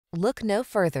Look no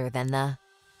further than the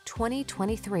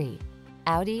 2023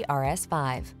 Audi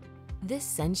RS5. This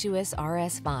sensuous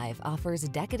RS5 offers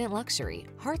decadent luxury,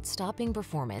 heart-stopping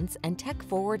performance, and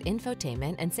tech-forward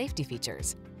infotainment and safety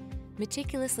features.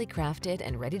 Meticulously crafted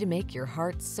and ready to make your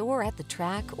heart soar at the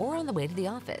track or on the way to the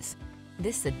office,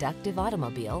 this seductive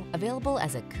automobile, available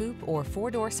as a coupe or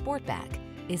four-door Sportback,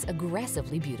 is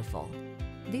aggressively beautiful.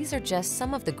 These are just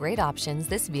some of the great options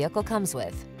this vehicle comes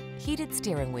with: heated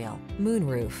steering wheel,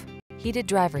 moonroof, heated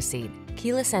driver's seat,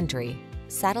 keyless entry,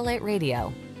 satellite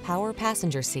radio, power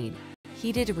passenger seat,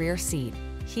 heated rear seat,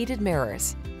 heated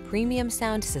mirrors, premium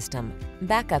sound system,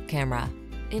 backup camera.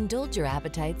 Indulge your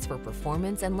appetites for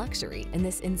performance and luxury in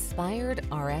this inspired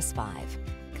RS5.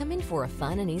 Come in for a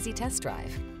fun and easy test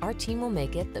drive. Our team will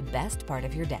make it the best part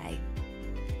of your day.